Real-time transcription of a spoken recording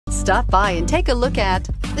Stop by and take a look at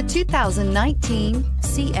the 2019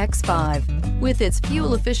 CX-5. With its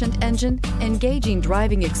fuel-efficient engine, engaging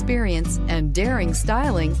driving experience, and daring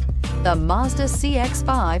styling, the Mazda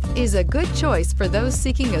CX-5 is a good choice for those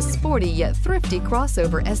seeking a sporty yet thrifty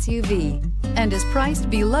crossover SUV and is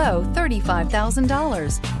priced below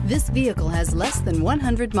 $35,000. This vehicle has less than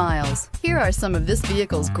 100 miles. Here are some of this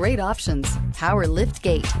vehicle's great options: power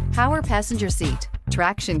liftgate, power passenger seat,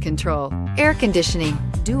 traction control, air conditioning,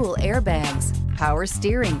 dual airbags, power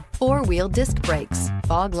steering, four-wheel disc brakes,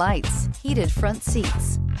 fog lights, heated front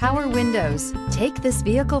seats, power windows. Take this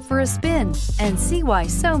vehicle for a spin and see why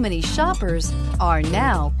so many shoppers are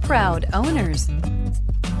now proud owners.